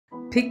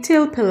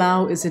Pigtail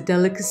Pelau is a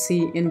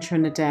delicacy in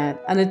Trinidad,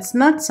 and it's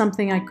not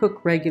something I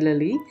cook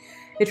regularly.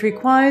 It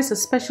requires a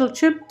special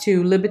trip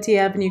to Liberty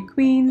Avenue,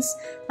 Queens,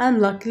 and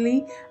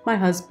luckily my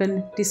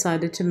husband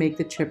decided to make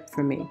the trip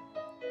for me.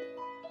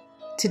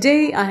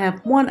 Today I have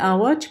 1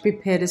 hour to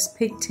prepare this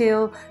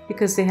pigtail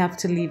because they have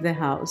to leave the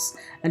house,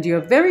 and you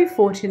are very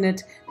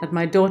fortunate that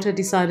my daughter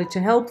decided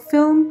to help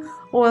film,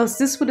 or else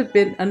this would have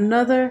been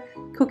another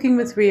Cooking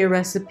with Ria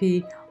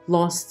recipe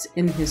lost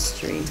in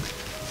history.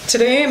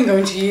 Today I'm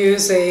going to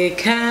use a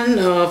can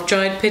of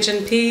dried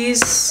pigeon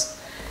peas,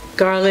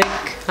 garlic.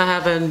 I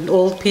have an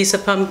old piece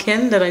of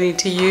pumpkin that I need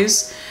to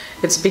use.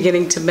 It's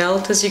beginning to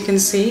melt, as you can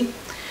see.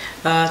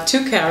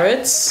 2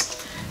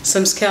 carrots,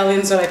 some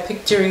scallions that I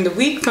picked during the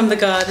week from the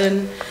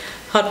garden,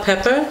 hot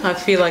pepper, I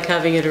feel like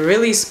having it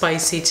really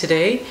spicy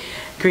today,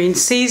 green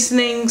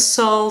seasoning,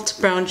 salt,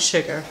 brown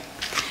sugar,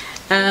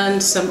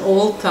 and some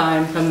old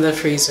thyme from the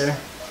freezer.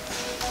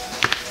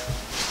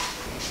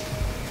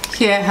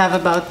 Here I have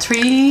about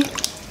 3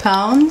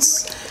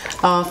 pounds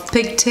of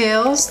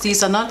pigtails.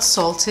 These are not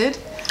salted,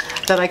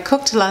 that I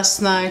cooked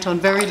last night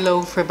on very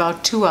low for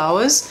about 2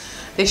 hours.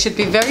 They should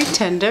be very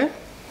tender.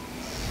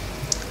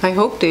 I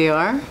hope they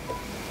are.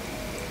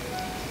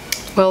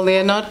 Well, they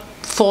are not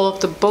fall off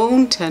the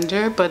bone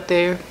tender, but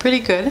they're pretty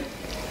good.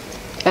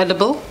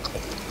 Edible.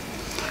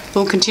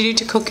 We'll continue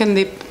to cook in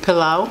the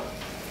pilau.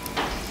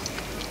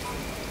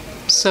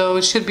 So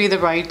it should be the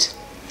right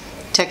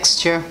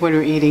texture when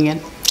we're eating it.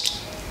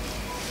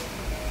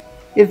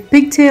 If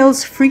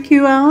pigtails freak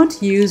you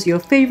out, use your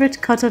favorite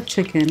cut of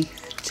chicken.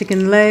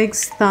 Chicken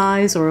legs,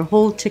 thighs, or a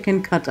whole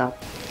chicken cut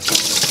up.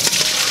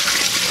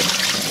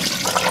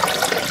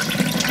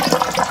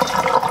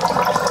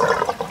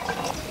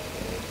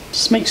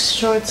 Just make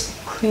sure it's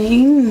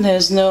clean.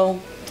 There's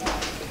nothing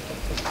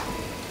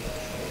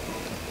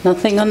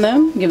on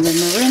them. Give them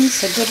a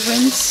rinse, a good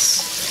rinse.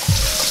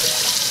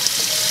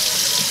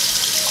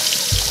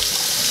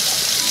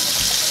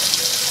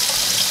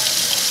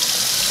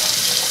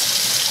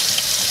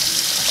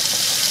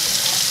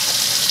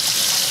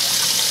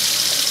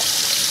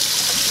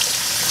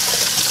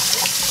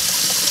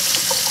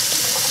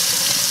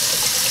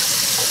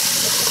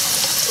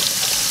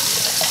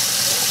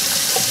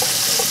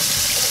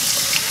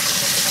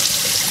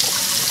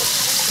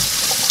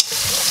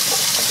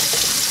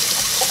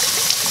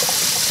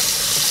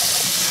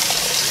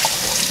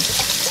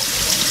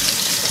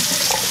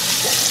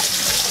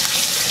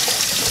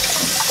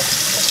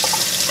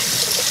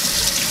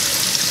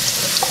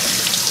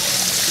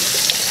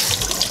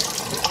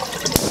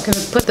 I'm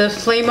going to put the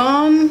flame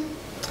on,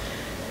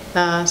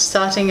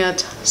 starting at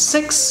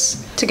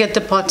 6 to get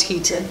the pot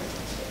heated.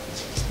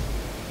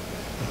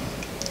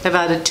 I've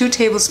added 2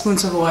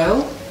 tablespoons of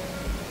oil,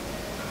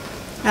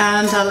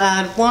 and I'll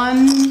add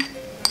 1,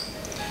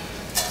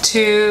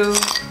 2,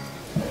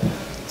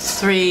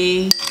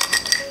 3,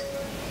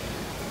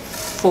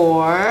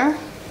 4,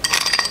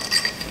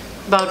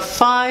 about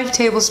 5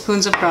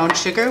 tablespoons of brown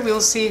sugar.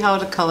 We'll see how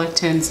the color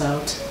turns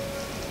out.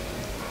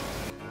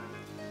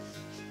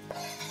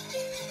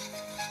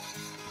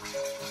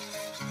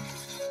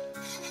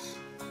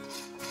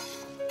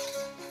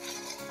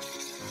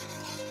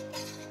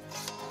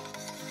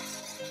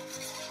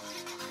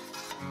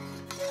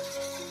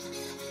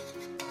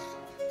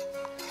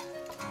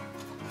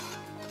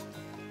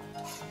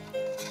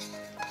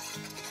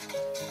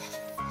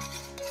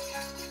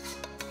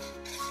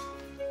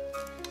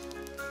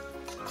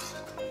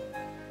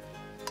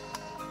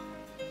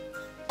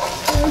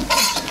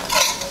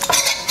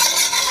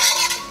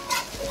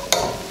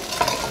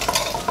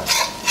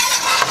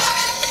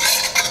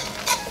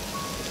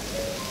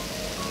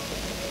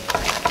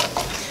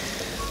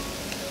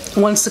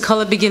 Once the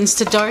color begins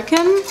to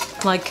darken,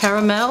 like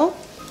caramel,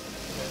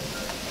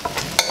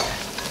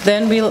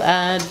 then we'll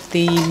add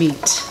the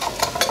meat.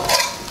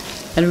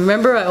 And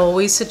remember, I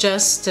always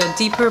suggest a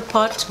deeper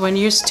pot when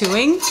you're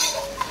stewing.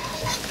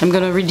 I'm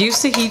going to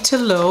reduce the heat to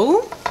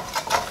low.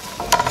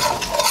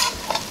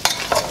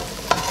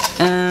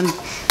 And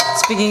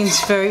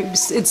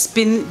it's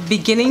been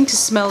beginning to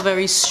smell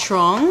very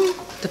strong.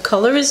 The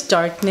color is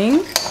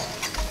darkening.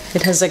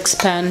 It has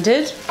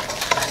expanded.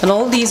 And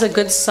all these are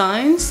good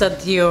signs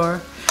that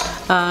your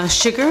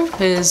sugar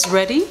is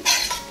ready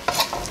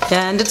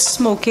and it's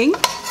smoking.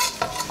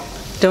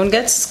 Don't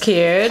get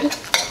scared.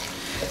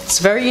 It's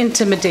very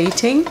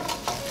intimidating,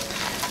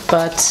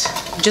 but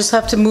you just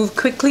have to move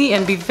quickly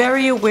and be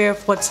very aware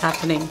of what's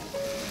happening.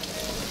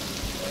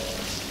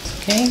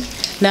 Okay,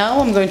 now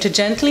I'm going to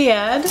gently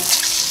add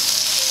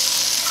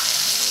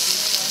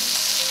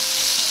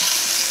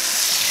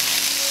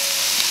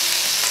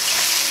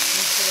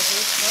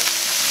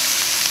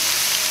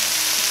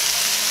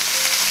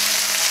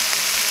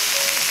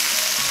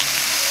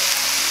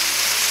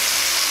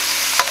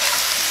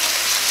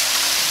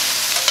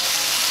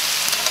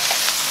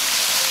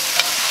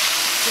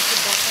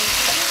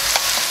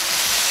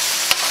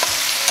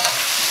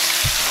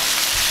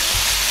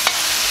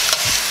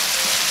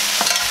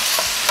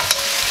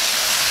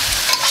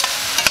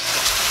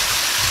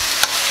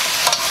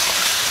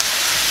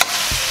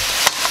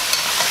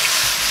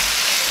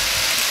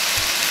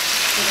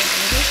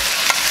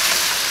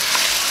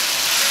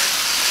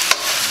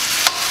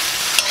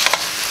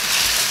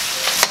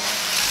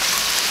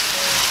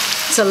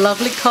It's a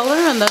lovely color,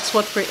 and that's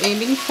what we're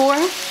aiming for.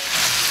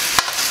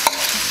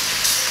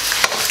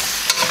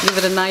 Give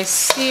it a nice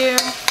sear.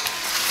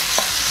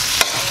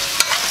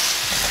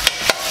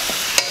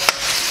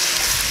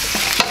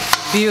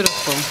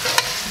 Beautiful.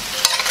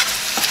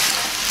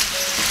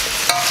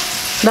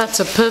 That's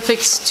a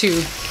perfect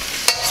stew.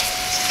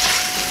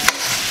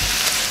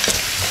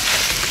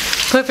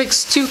 Perfect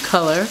stew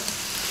color.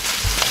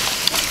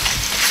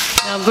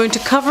 Now I'm going to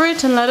cover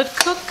it and let it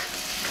cook.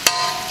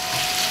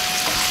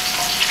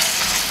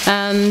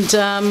 And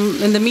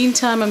in the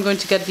meantime, I'm going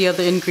to get the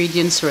other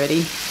ingredients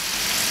ready.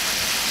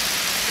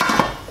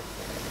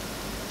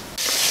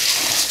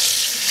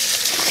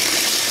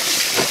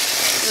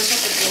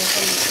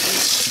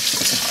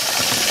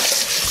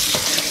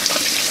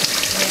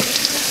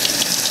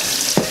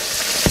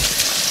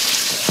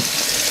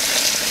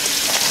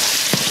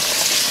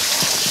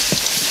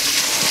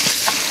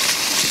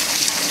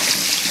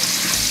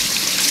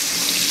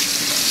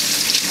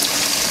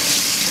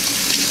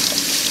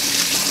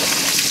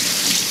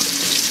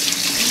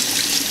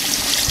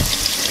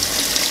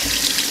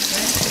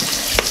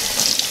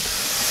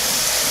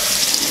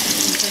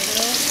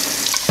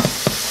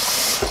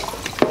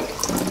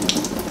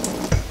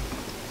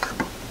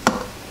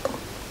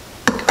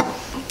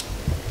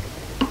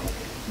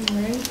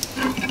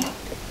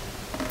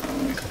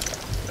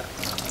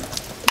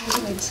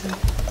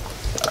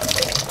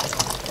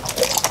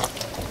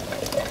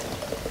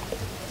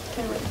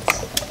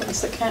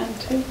 Rinse the can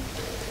too.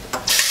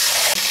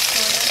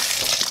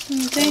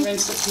 Okay.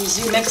 Rinse it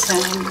easy next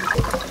time.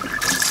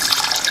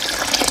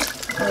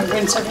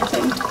 Rinse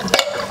everything.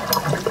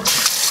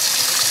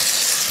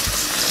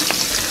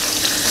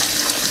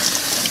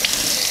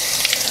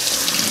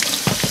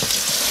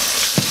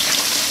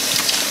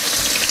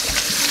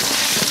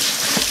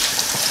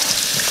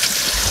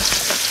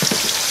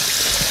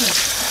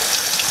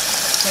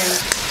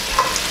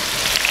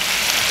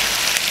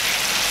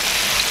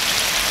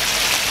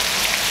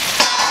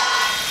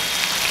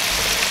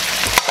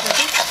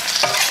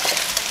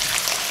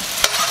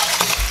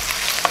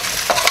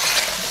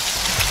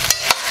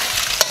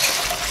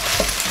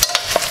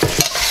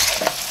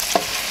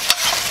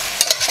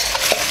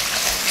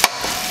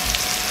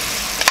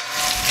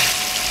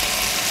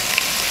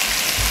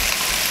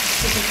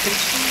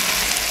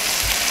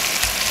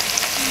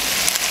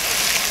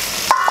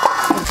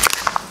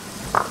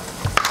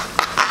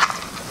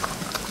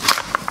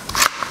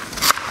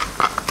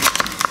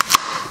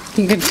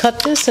 You can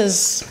cut this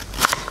as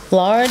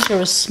large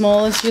or as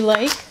small as you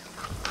like.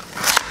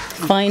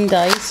 Fine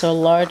dice or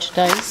large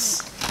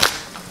dice.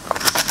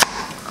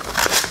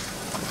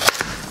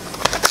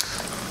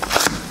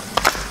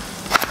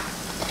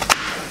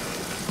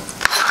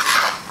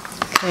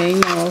 Okay,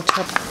 now I'll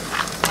chop.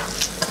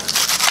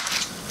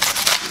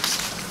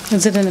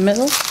 Is it in the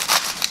middle?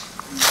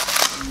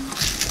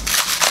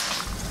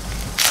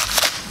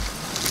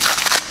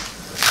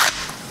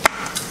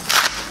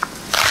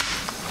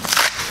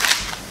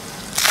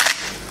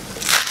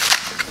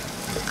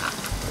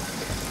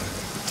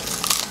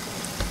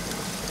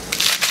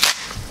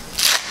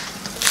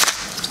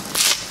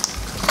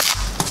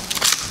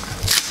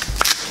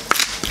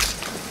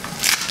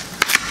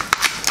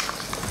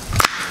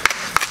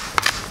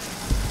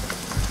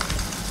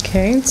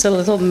 Okay, it's a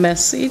little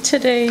messy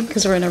today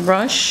because we're in a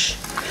rush.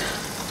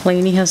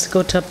 Lainey has to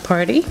go to a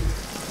party.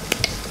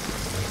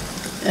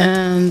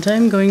 And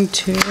I'm going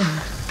to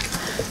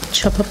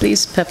chop up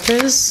these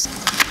peppers.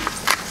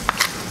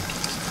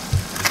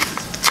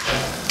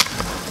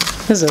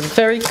 This is a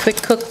very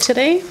quick cook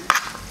today.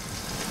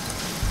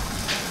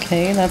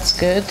 Okay, that's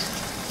good.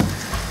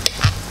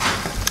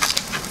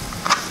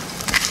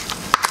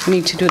 I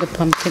need to do the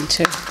pumpkin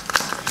too.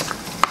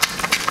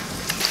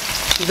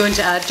 I'm going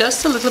to add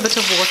just a little bit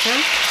of water,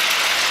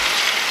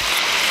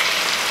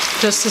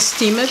 just to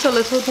steam it a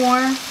little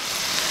more,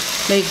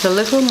 make it a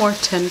little more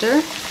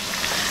tender,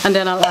 and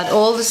then I'll add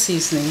all the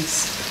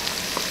seasonings.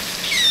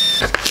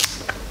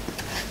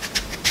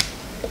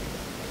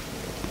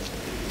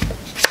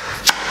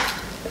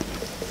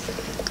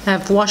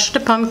 I've washed the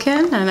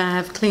pumpkin and I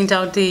have cleaned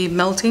out the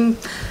melting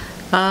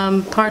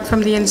part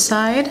from the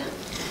inside,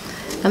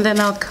 and then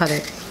I'll cut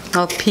it.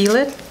 I'll peel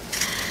it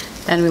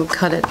and we'll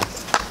cut it.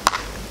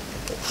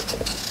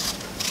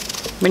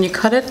 When you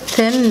cut it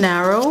thin,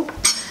 narrow,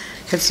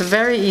 it's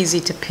very easy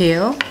to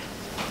peel.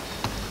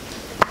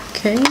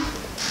 Okay,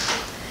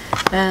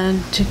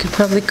 and you can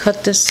probably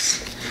cut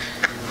this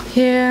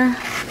here.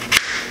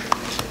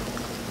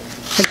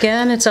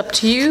 Again, it's up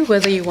to you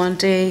whether you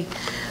want a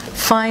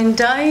fine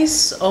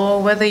dice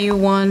or whether you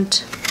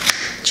want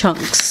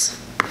chunks.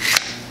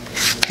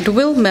 It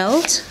will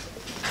melt.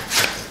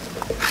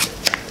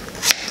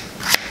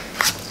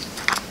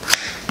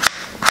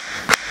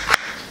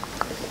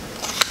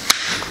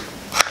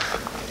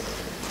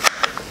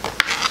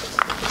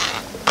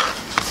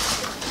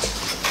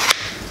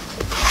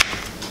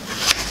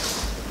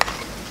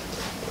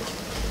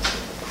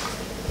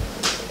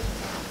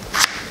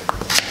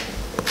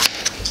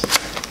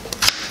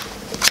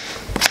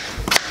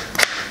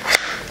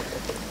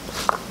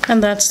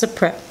 And that's the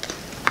prep.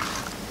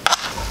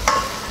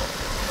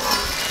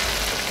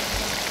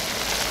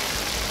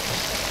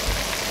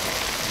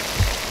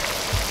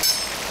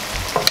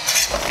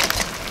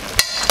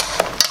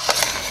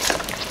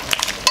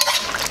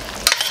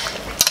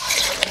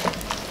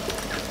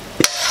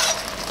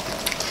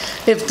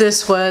 If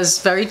this was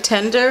very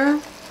tender,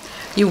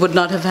 you would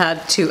not have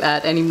had to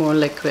add any more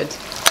liquid.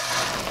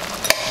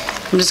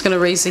 I'm just going to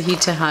raise the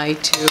heat to high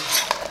to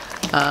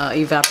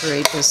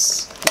evaporate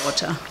this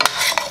water.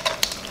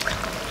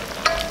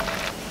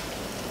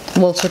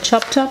 I've also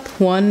chopped up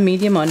 1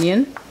 medium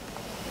onion.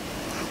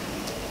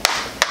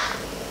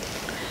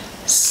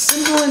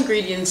 Simple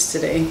ingredients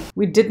today.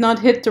 We did not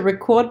hit the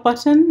record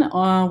button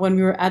when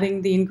we were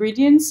adding the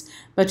ingredients,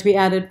 but we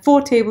added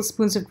 4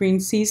 tablespoons of green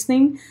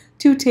seasoning,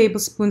 2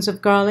 tablespoons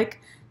of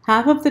garlic,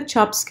 half of the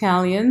chopped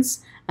scallions,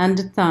 and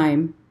the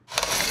thyme.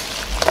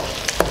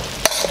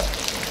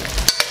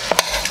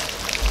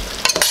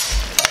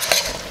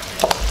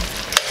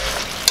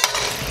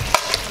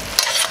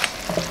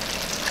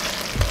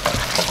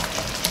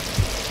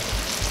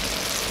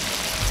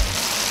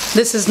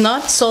 This is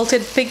not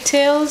salted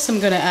pigtails. I'm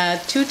going to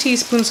add 2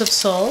 teaspoons of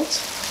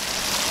salt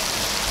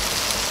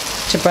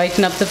to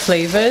brighten up the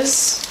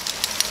flavors.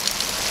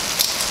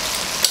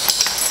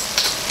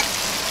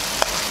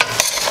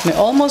 We're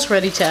almost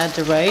ready to add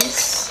the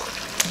rice.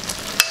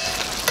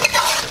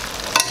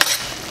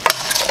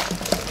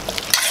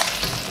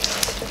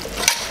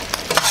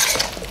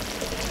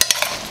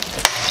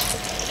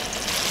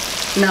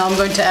 Now I'm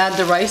going to add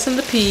the rice and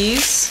the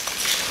peas.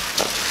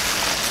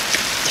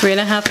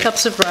 3½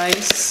 cups of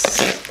rice.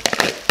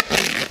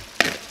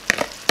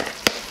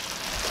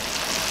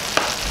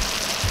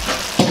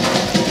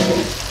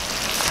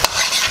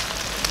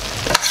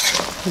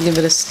 Give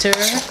it a stir.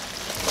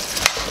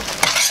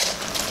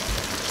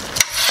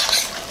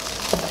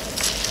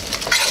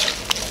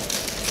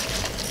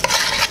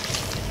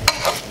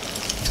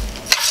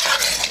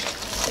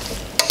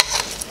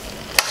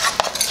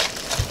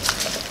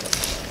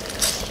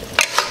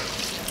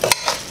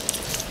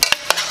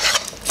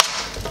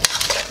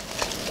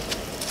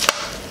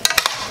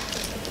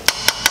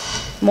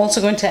 I'm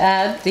also going to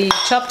add the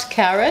chopped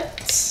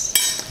carrots,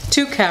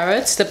 2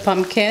 carrots, the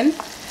pumpkin,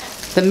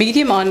 the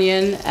medium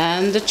onion,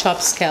 and the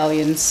chopped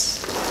scallions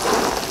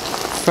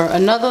for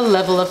another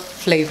level of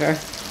flavor.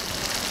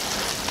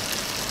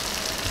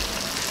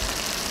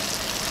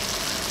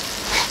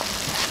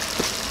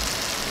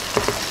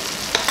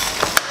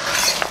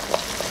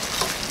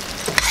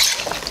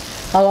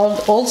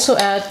 I'll also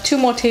add 2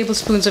 more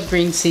tablespoons of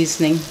green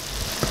seasoning.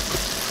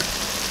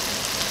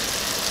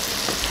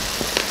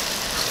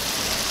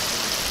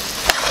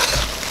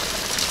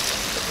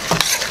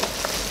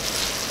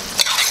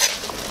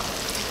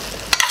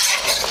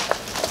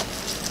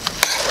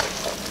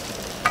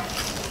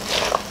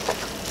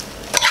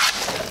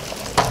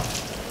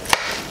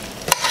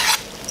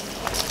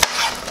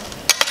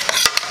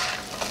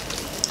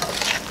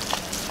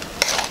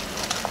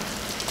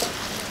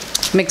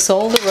 Mix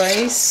all the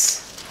rice,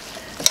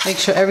 make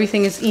sure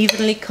everything is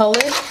evenly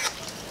colored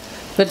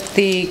with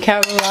the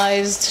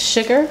caramelized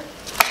sugar,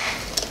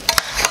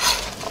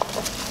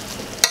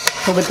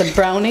 or with the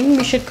browning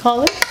we should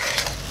call it.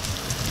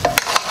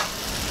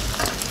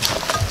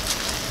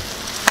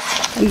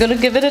 I'm going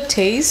to give it a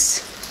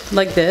taste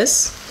like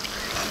this,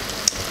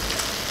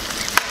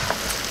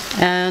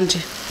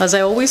 and as I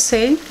always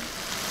say,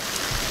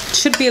 it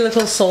should be a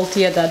little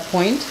salty at that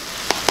point.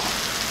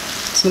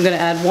 So I'm going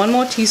to add 1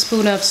 more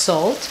teaspoon of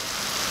salt.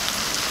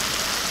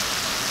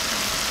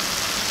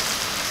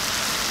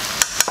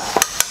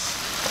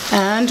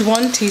 And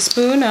 1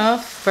 teaspoon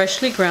of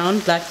freshly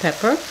ground black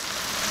pepper.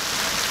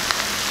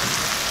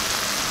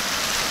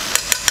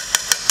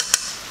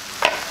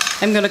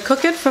 I'm going to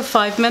cook it for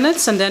 5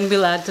 minutes and then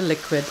we'll add the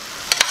liquid.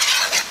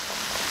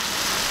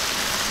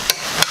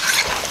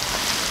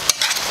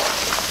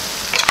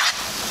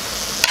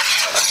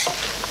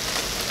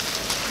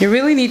 You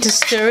really need to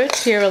stir it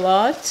here a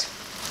lot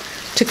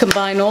to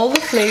combine all the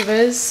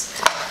flavors.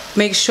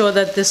 Make sure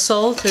that the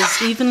salt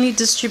is evenly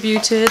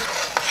distributed.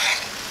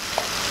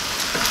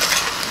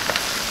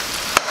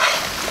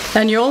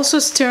 And you're also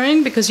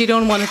stirring because you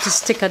don't want it to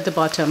stick at the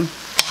bottom.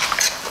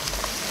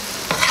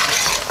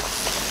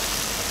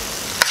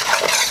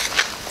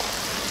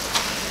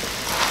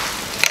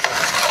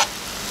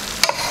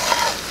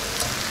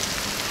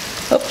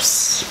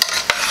 Oops.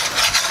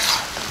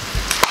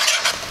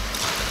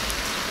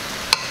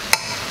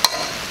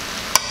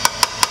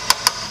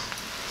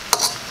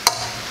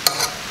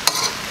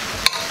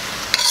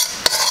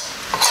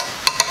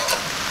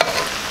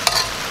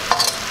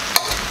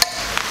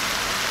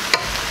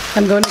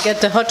 I'm going to get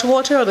the hot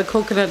water or the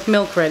coconut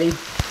milk ready.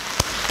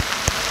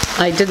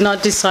 I did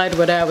not decide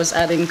whether I was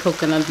adding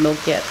coconut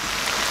milk yet.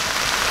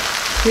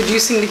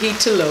 Reducing the heat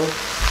to low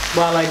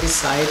while I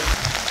decide.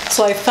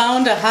 So I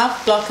found a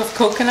half block of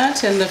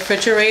coconut in the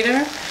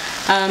refrigerator.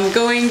 I'm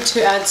going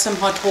to add some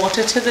hot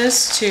water to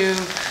this to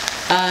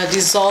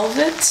dissolve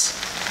it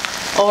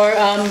or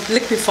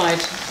liquefy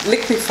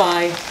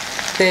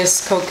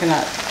this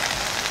coconut.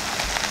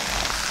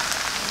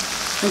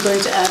 I'm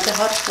going to add the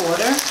hot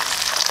water.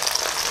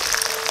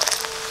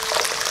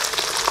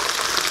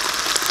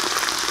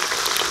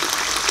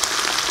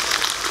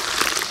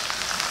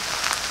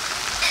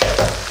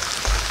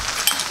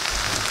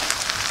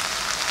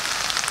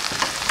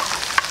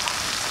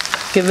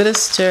 Give it a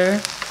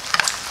stir.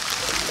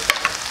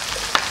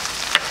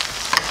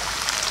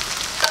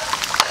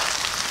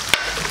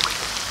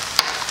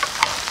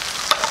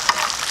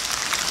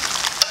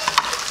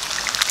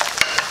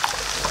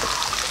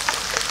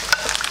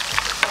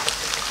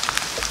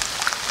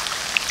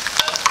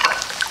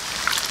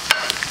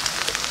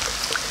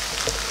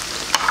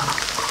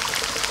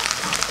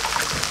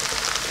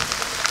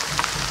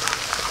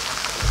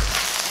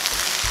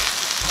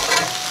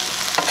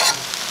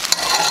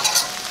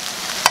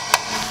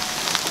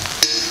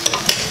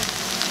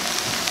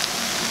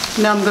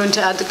 Now I'm going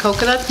to add the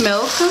coconut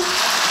milk.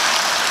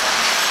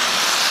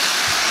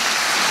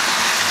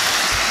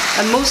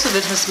 And most of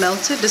it has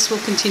melted. This will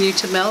continue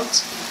to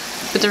melt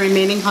with the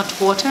remaining hot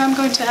water I'm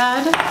going to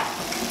add.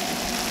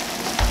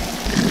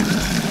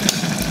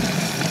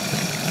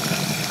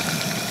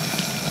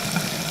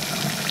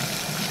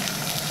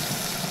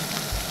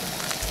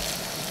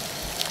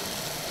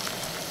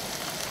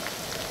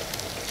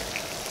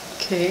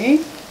 Okay.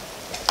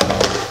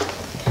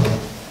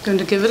 Going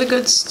to give it a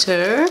good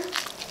stir.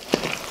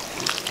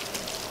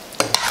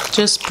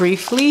 Just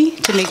briefly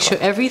to make sure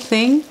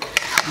everything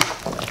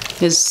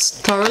is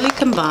thoroughly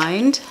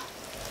combined.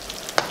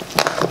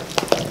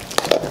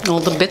 All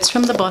the bits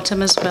from the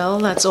bottom as well.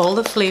 That's all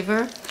the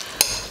flavor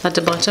at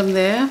the bottom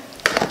there.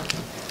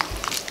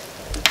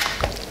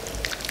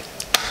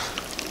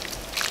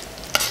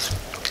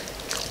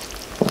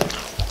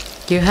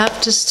 You have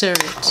to stir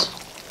it.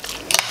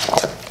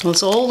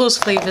 Else all those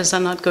flavors are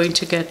not going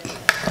to get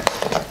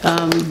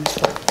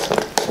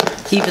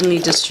evenly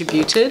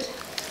distributed.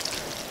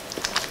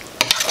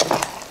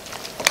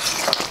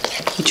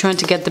 You're trying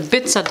to get the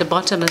bits at the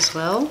bottom as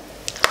well.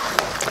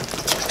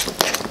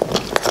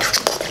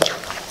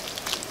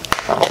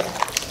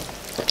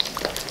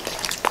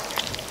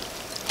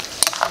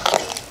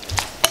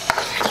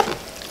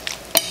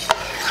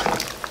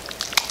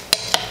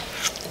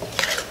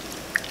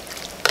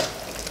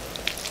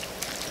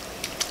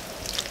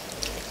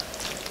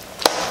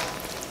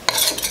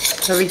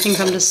 Everything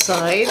from the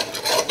side.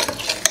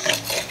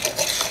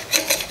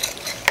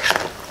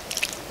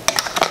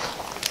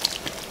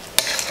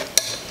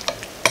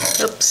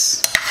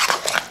 Oops.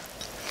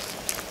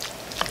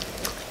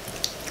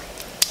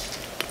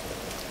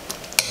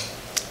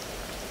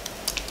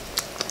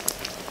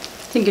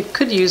 I think it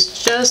could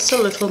use just a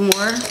little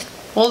more.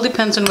 All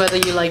depends on whether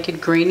you like it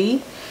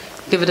grainy.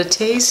 Give it a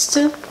taste.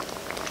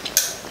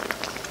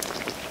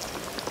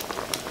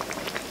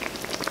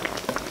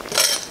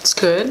 It's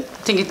good.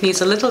 I think it needs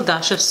a little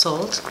dash of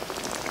salt.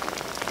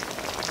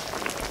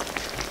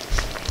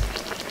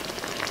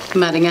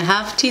 I'm adding a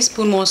half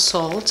teaspoon more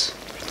salt.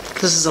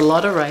 This is a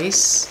lot of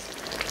rice.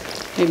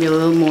 Maybe a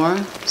little more.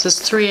 This is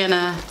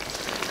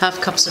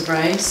 3.5 cups of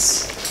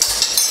rice.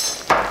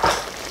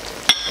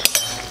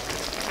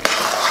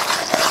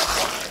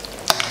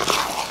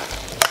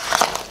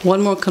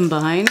 One more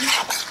combined.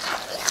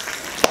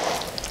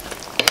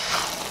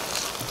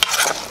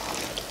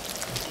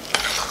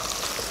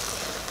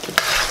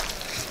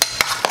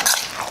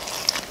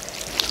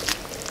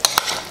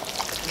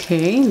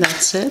 Okay,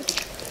 that's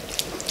it.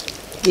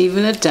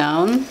 Even it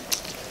down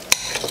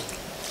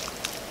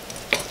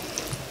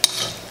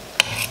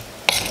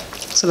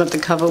so that the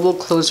cover will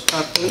close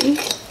properly.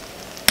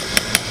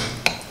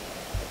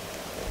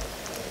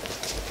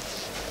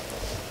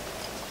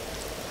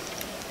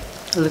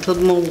 A little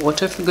more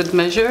water for good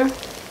measure.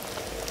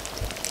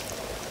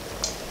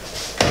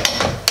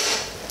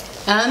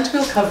 And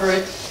we'll cover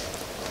it.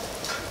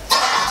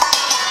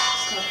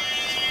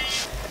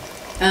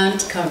 And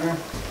cover.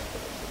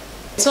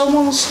 It's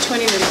almost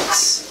 20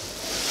 minutes.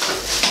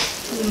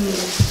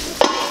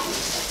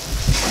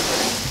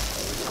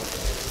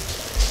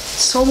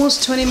 It's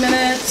almost 20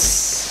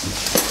 minutes.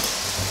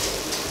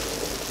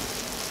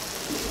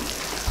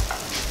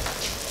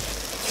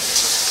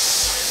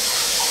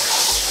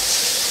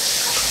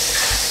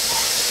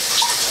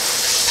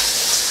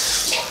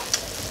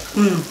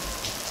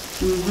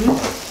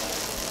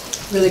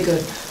 Really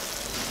good.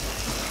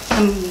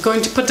 I'm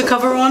going to put the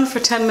cover on for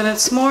 10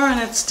 minutes more and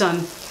it's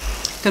done.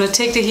 Gonna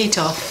take the heat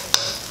off.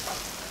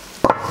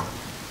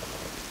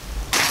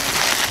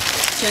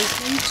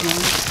 Gently,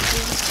 gently.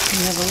 We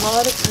have a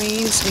lot of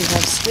greens. We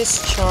have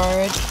Swiss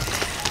chard.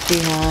 We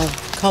have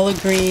collard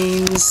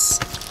greens.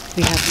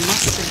 We have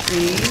mustard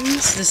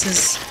greens. This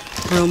is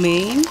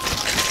romaine.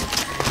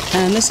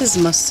 And this is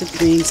mustard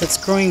greens that's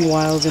growing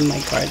wild in my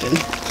garden.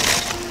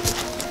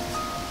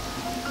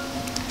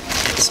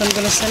 So I'm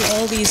gonna send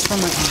all these from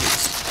my aunt.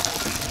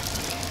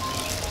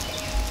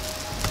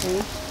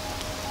 Okay.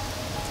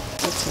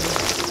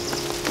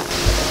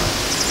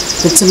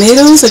 The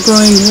tomatoes are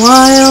growing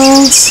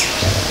wild.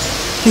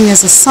 I think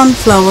there's a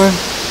sunflower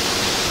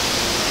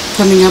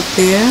coming up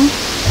there.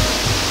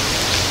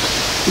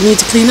 We need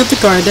to clean up the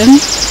garden.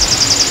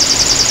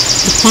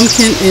 The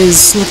pumpkin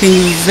is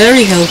looking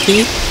very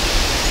healthy.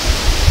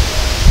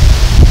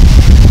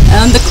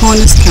 And the corn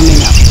is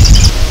coming up.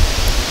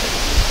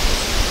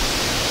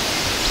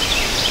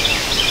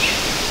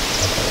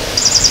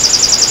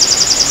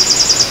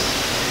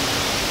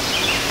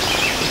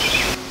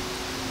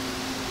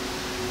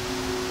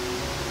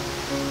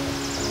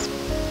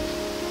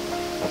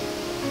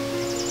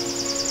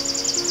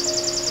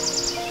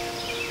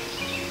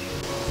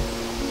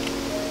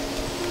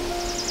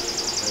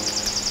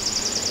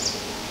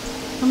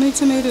 How many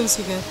tomatoes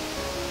you get?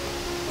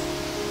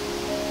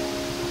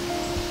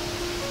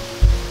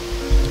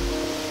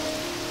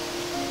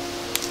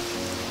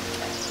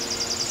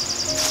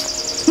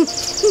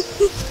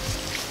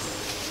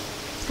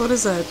 What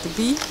is that? The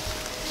bee?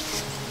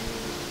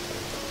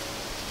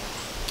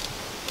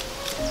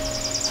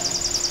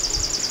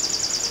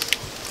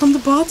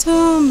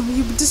 bottom.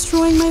 You're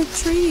destroying my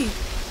tree.